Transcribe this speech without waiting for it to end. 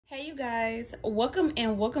Hey you guys,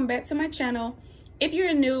 welcome back to my channel. If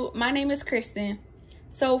you're new, my name is Kristen.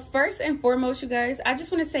 So first and foremost, you guys, I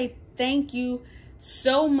just want to say thank you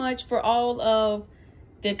so much for all of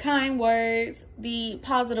the kind words, the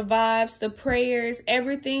positive vibes, the prayers,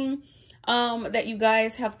 everything that you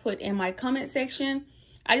guys have put in my comment section.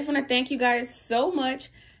 I just want to thank you guys so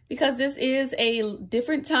much because this is a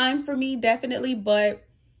different time for me, definitely, but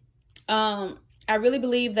I really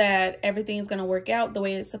believe that everything's going to work out the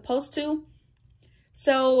way it's supposed to.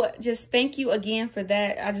 So just thank you again for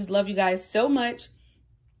that. I just love you guys so much.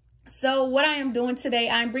 So what I am doing today,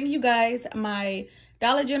 I'm bringing you guys my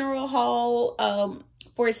Dollar General haul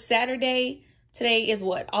for Saturday. Today is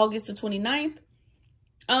what, August the 29th.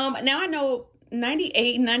 Now I know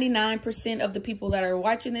 99% of the people that are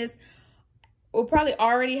watching this will probably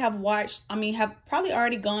already have watched, have probably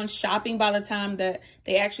already gone shopping by the time that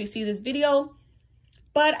they actually see this video.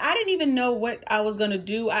 But I didn't even know what I was going to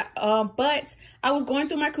do. But I was going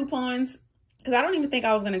through my coupons because I don't even think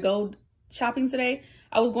I was going to go shopping today.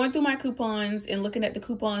 I was going through my coupons and looking at the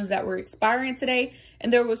coupons that were expiring today.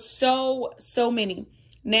 And there was so many.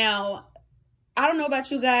 Now, I don't know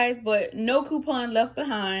about you guys, but no coupon left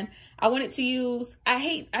behind. I wanted to use,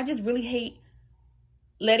 I just really hate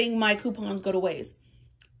letting my coupons go to waste.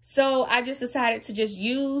 So I just decided to just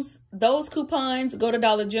use those coupons, go to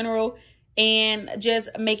Dollar General, and just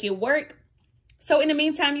make it work. So in the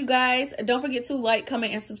meantime, you guys, don't forget to like,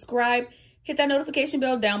 comment, and subscribe. Hit that notification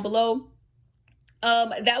bell down below.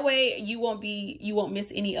 That way you won't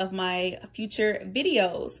miss any of my future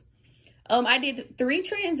videos. I did 3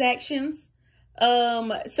 transactions.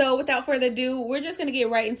 So without further ado, we're just gonna get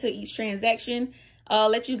right into each transaction.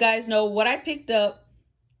 Let you guys know what I picked up,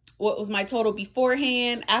 what was my total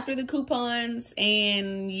beforehand, after the coupons,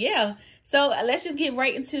 and yeah. So let's just get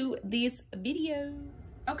right into this video.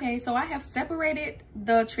 Okay, so I have separated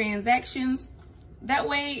the transactions. That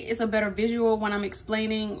way it's a better visual when I'm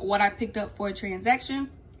explaining what I picked up for a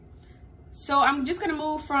transaction. So I'm just gonna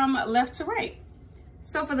move from left to right.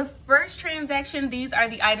 So for the first transaction, these are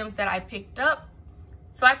the items that I picked up.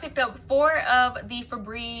 So I picked up 4 of the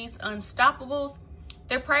Febreze Unstoppables.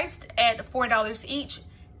 They're priced at $4 each,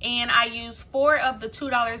 and I used 4 of the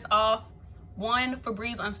 $2 off 1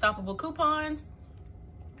 Febreze Unstoppable coupons.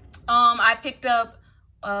 I picked up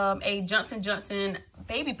a Johnson & Johnson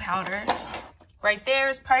baby powder. Right there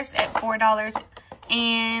is priced at $4,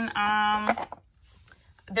 and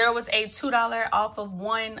there was a $2 off of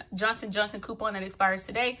 1 Johnson & Johnson coupon that expires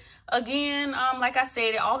today. Again, like I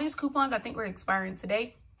said, all these coupons I think were expiring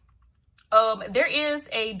today. There is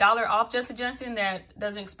a $1 off Johnson & Johnson that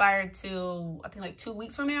doesn't expire till I think like 2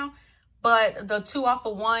 weeks from now. But the 2 off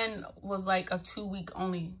of 1 was like a 2-week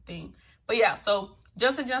only thing. But yeah, so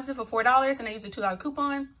Johnson & Johnson for $4, and I used a $2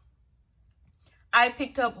 coupon. I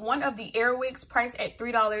picked up 1 of the Airwicks priced at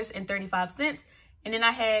 $3.35. And then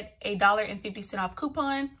I had a $1.50 off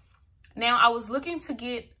coupon. Now I was looking to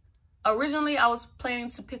get, originally I was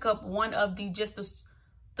planning to pick up 1 of the,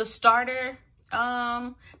 the starter,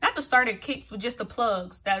 not the starter kicks, but just the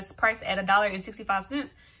plugs that's priced at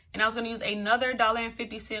 $1.65. And I was going to use another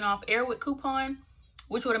 $1.50 off Airwick coupon,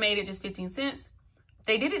 which would have made it just 15 cents.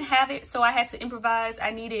 They didn't have it, so I had to improvise.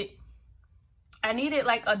 I needed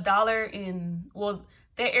like $1 in, well,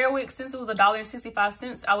 the Airwick, since it was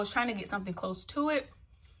 $1.65, I was trying to get something close to it.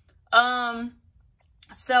 So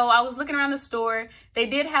I was looking around the store. They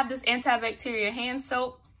did have this antibacterial hand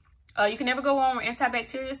soap. You can never go wrong with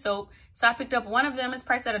antibacterial soap. So I picked up 1 of them. It's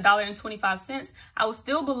priced at $1.25. I was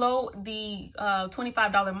still below the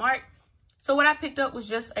 $25 mark. So what I picked up was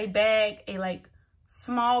just a bag, a like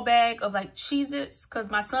small bag of like Cheez-Its,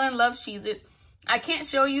 because my son loves Cheez-Its. I can't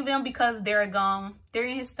show you them because they're gone. They're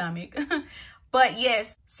in his stomach. But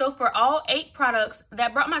yes, so for all 8 products,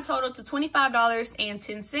 that brought my total to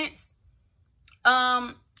 $25.10.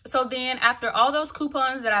 So then after all those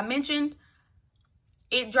coupons that I mentioned,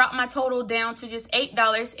 it dropped my total down to just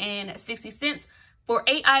 $8.60 for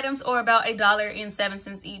 8 items, or about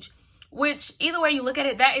 $1.07 each. Which, either way you look at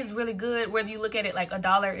it, that is really good, whether you look at it like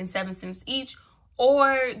 $1.07 each,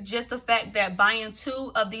 or just the fact that buying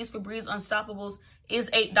 2 of these Febreze Unstoppables is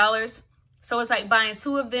 $8. So it's like buying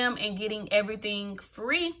 2 of them and getting everything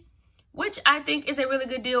free, which I think is a really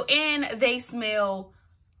good deal. And they smell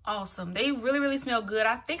awesome. They really smell good.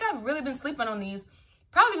 I think I've really been sleeping on these.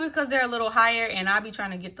 Probably because they're a little higher and I'll be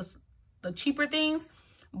trying to get the cheaper things.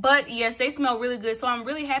 But yes, they smell really good. So I'm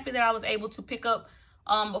really happy that I was able to pick up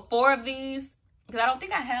 4 of these. Because I don't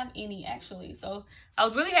think I have any actually. So I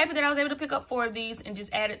was really happy that I was able to pick up 4 of these and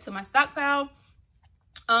just add it to my stockpile.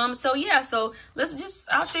 So yeah, so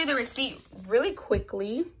I'll show you the receipt really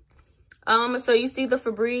quickly. So you see the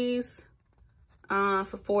Febreze for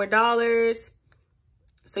 $4.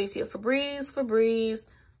 So you see a Febreze,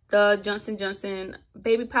 the Johnson & Johnson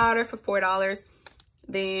baby powder for $4.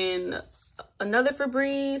 Then another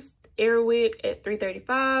Febreze Airwick at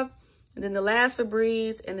 $3.35. And then the last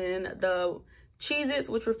Febreze, and then the Cheez-Its,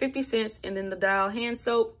 which were 50 cents, and then the Dial hand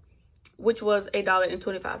soap, which was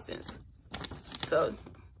 $1.25. So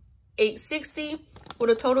 $8.60 with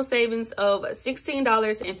a total savings of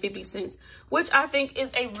 $16.50, which I think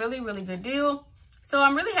is a really, really good deal. So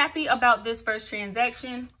I'm really happy about this first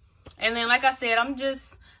transaction. And then, like I said,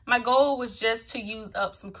 my goal was just to use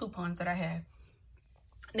up some coupons that I had.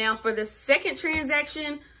 Now for the second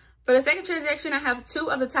transaction, I have 2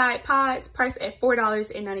 of the Tide Pods priced at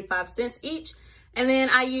 $4.95 each. And then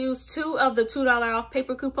I used 2 of the $2 off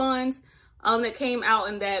paper coupons that came out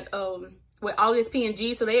in that with August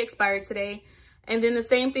P&G, so they expired today. And then the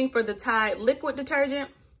same thing for the Tide liquid detergent,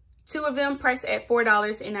 2 of them priced at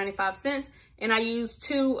 $4.95. And I used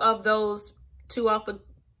 2 of those 2 off of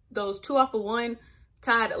 1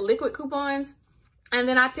 Tide liquid coupons. And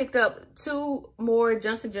then I picked up 2 more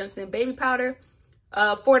Johnson & Johnson baby powder,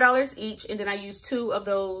 $4 each. And then I used 2 of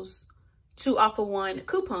those 2 off of 1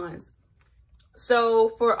 coupons. So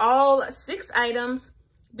for all 6 items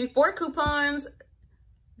before coupons,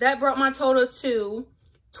 that brought my total to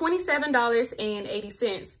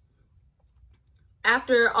 $27.80.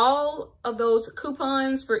 After all of those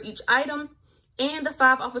coupons for each item and the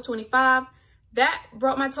 5 off of 25, that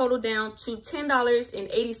brought my total down to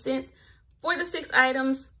 $10.80 for the 6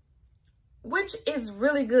 items, which is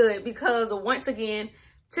really good because, once again,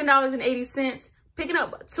 $10.80, picking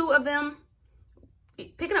up 2 of them,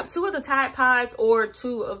 picking up 2 of the Tide Pods, or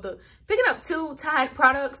picking up 2 Tide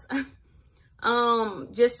products,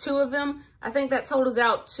 just 2 of them, I think that totals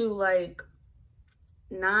out to like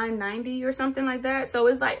 $9.90 or something like that. So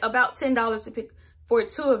it's like about $10 to pick for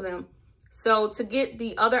 2 of them. So to get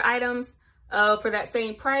the other items for that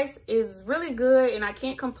same price is really good, and I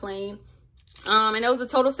can't complain. And that was a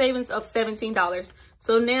total savings of $17.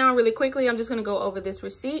 So now, really quickly, I'm just going to go over this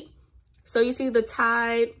receipt. So you see the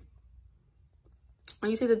Tide, I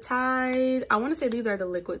want to say these are the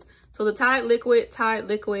liquids. So the Tide liquid,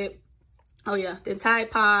 oh yeah, the Tide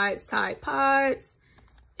Pods,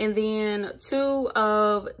 and then 2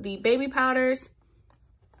 of the baby powders.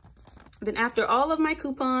 Then after all of my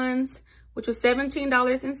coupons, which was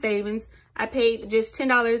 $17 in savings, I paid just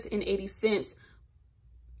 $10.80.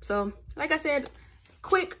 So like I said,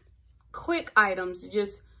 quick items,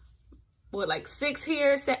 just what, like 6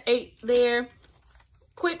 here, 8 there.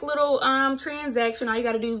 Quick little transaction. All you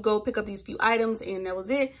got to do is go pick up these few items, and that was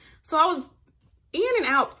it. So I was in and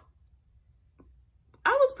out.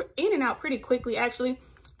 Pretty quickly, actually.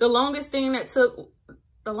 The longest thing I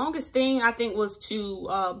think was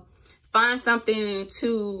to find something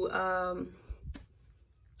to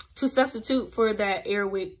substitute for that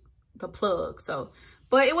Airwick, the plug. So,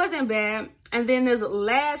 but it wasn't bad. And then there's the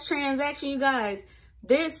last transaction, you guys.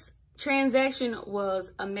 This transaction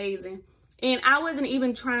was amazing, and I wasn't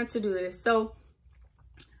even trying to do this. So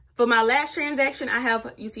for my last transaction, I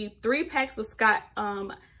have, you see, 3 packs of Scott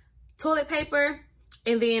toilet paper,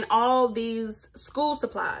 and then all these school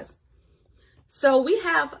supplies. So we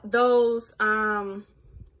have those.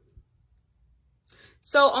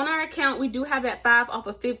 So on our account, we do have that 5 off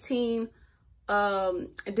of 15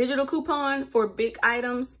 digital coupon for big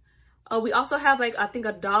items. We also have, like, I think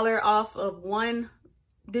 $1 off of 1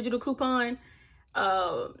 digital coupon.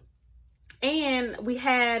 And we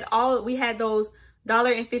had those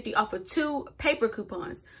 $1.50 off of 2 paper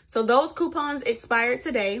coupons. So those coupons expired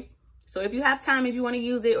today. So if you have time, if you want to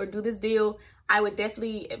use it or do this deal, I would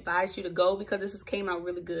definitely advise you to go, because this just came out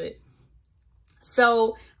really good.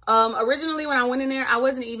 So originally when I went in there, I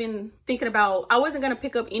wasn't even thinking about, I wasn't going to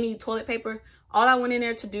pick up any toilet paper. All I went in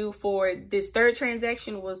there to do for this third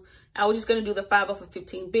transaction was, I was just going to do the 5 off of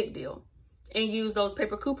 15 big deal and use those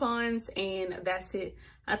paper coupons, and that's it.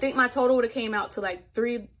 I think my total would have came out to like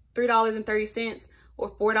 $3.30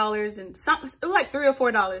 or $4 and something. It was like $3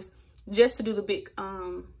 or $4 just to do the big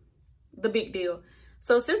deal.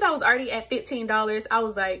 So since I was already at $15, I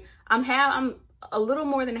was like, I'm a little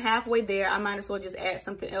more than halfway there. I might as well just add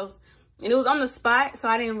something else. And it was on the spot, so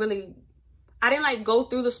I didn't like go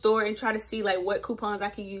through the store and try to see like what coupons I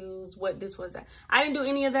could use, what this was that. I didn't do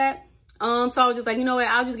any of that. So I was just like, you know what,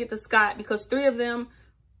 I'll just get the Scott, because 3 of them,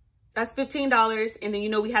 that's $15. And then, you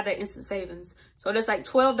know, we have that instant savings. So that's like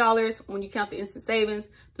 $12 when you count the instant savings.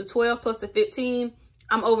 The 12 plus the 15,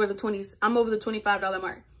 I'm over the $25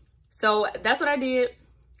 mark. So that's what I did.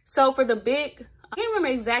 So for the big, I can't remember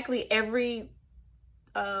exactly every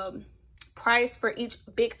price for each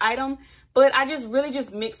big item, but I just really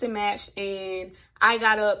just mix and match, and I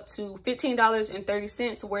got up to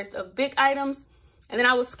 $15.30 worth of big items. And then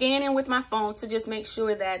I was scanning with my phone to just make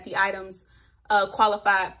sure that the items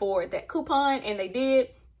qualified for that coupon, and they did.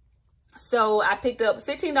 So I picked up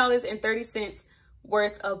 $15.30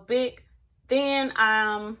 worth of big. Then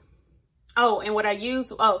oh, and what I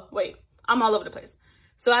used, oh wait, I'm all over the place.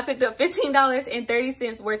 So I picked up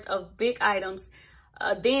 $15.30 worth of big items.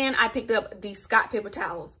 Then I picked up the Scott paper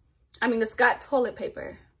towels. I mean the Scott toilet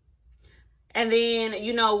paper. And then,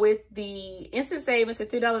 you know, with the instant savings, the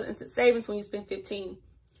 $3 instant savings when you spend $15.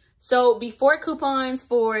 So before coupons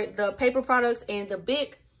for the paper products and the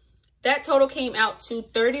big, that total came out to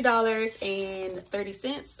 $30.30. I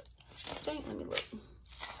think, let me look.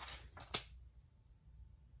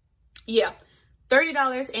 Yeah,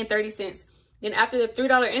 $30.30. Then after the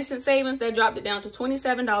 $3 instant savings, that dropped it down to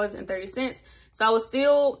 $27.30. So I was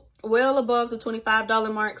still well above the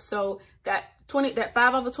 $25 mark. So that 5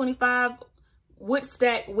 off of 25 would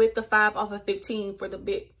stack with the 5 off of 15 for the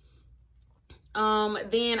big.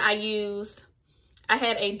 Then I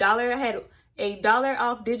had $1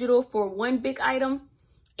 off digital for one big item.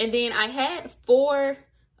 And then I had 4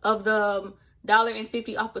 of the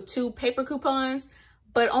 $1.50 off of 2 paper coupons,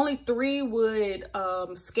 but only 3 would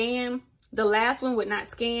scan. The last one would not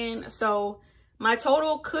scan. So my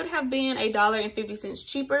total could have been $1.50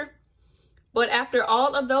 cheaper. But after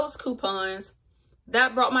all of those coupons,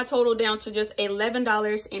 that brought my total down to just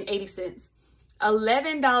 $11.80.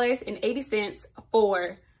 $11.80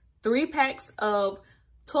 for 3 packs of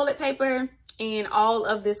toilet paper and all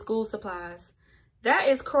of the school supplies. That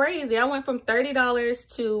is crazy. I went from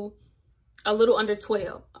 $30 to a little under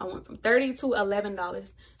 $12. I went from $30 to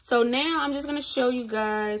 $11. So now I'm just gonna show you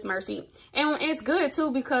guys my receipt. And it's good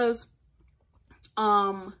too, because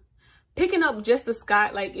picking up just the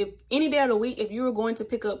Scott, like if any day of the week, if you were going to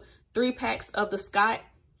pick up 3 packs of the Scott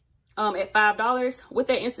at $5, with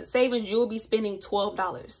that instant savings, you'll be spending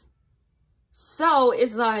 $12. So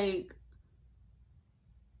it's like,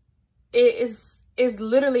 it's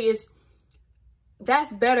literally,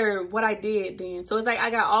 that's better what I did then. So it's like I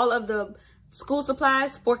got all of the school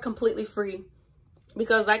supplies for completely free,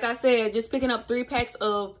 because like I said, just picking up 3 packs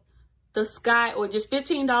of the Scott, or just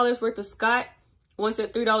 $15 worth of Scott, once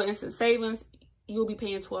that $3 instant savings, you'll be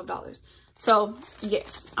paying $12. So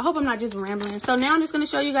yes, I hope I'm not just rambling. So now I'm just going to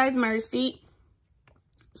show you guys my receipt.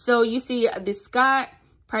 So you see the Scott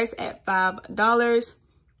price at $5.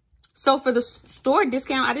 So for the store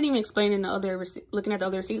discount, I didn't even explain in the other looking at the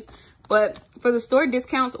other receipts, but for the store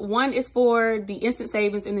discounts, one is for the instant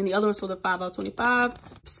savings, and then the other one's for the 5 out 25.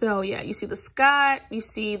 So yeah, you see the Scott, you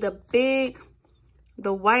see the big,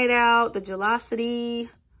 the whiteout, the Gelocity,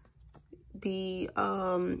 the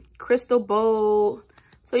crystal bowl.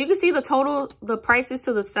 So you can see the total, the prices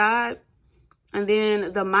to the side, and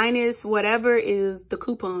then the minus whatever is the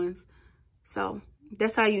coupons. So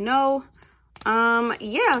that's how you know.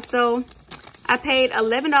 Yeah, so I paid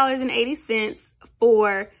 $11.80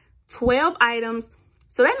 for 12 items.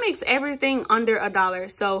 So that makes everything under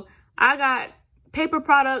 $1. So I got paper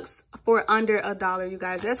products for under $1, you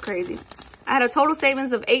guys. That's crazy. I had a total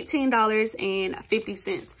savings of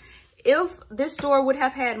 $18.50. If this store would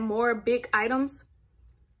have had more big items,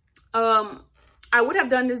 I would have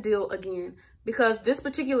done this deal again, because this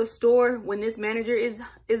particular store, when this manager is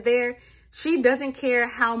there, she doesn't care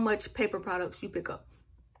how much paper products you pick up.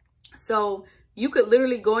 So you could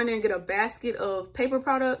literally go in there and get a basket of paper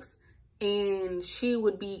products, and she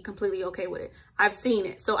would be completely okay with it. I've seen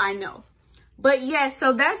it, so I know. But yes,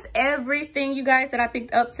 so that's everything, you guys, that I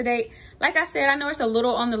picked up today. Like I said, I know it's a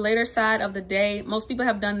little on the later side of the day. Most people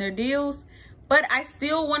have done their deals, but I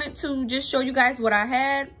still wanted to just show you guys what I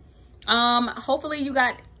had. Hopefully you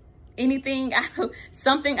got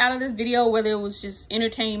something out of this video, whether it was just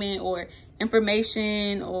entertainment or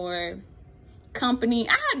information or company.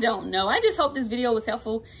 I don't know. I just hope this video was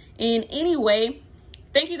helpful in any way.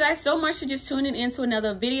 Thank you guys so much for just tuning into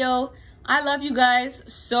another video. I love you guys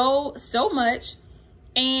so much,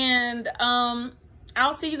 and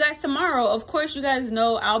I'll see you guys tomorrow. Of course, you guys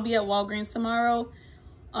know I'll be at Walgreens tomorrow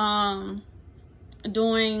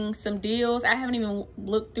doing some deals. I haven't even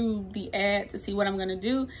looked through the ad to see what I'm gonna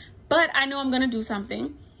do, but I know I'm gonna do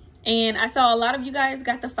something. And I saw a lot of you guys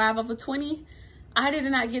got the 5 off of 20. I did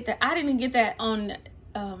not get that. I didn't get that on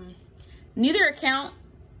neither account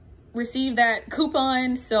received that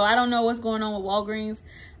coupon, so I don't know what's going on with Walgreens.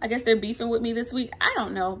 I guess they're beefing with me this week. I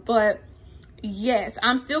don't know, but yes,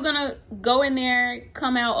 I'm still gonna go in there,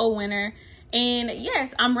 come out a winner. And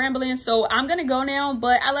yes, I'm rambling, so I'm gonna go now,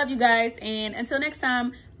 but I love you guys, and until next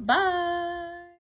time, bye.